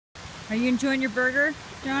Are you enjoying your burger,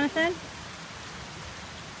 Jonathan?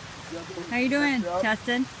 How you doing,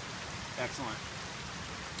 Justin? Excellent.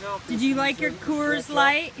 Did you like your Coors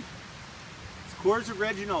Light? It's Coors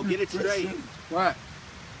Original. Get it straight. What?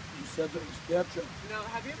 You said that was ketchup. Now,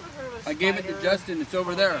 have you ever heard of a spider? I gave it to Justin. It's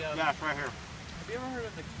over there. Yeah, it's right here. Have you ever heard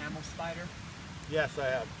of the camel spider? Yes, I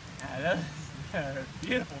have. Yeah, that's a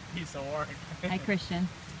beautiful piece of work. Hi, Christian.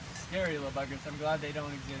 Scary little buggers. I'm glad they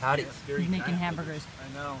don't exist. Howdy. here. He's making hamburgers.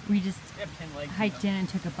 I know. We just They have 10 legs. hiked in and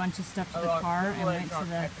took a bunch of stuff to the car and went to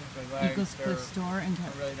the Eagles Cliff store and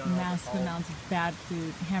got really don't know what they're massive called. amounts of bad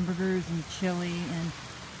food, hamburgers and chili and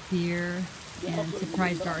beer, and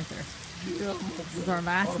surprised Arthur. This is our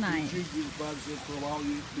last night. For allow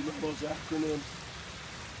you to know those acronyms.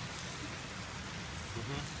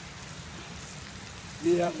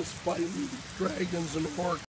 Yeah, it's fighting dragons and orcs.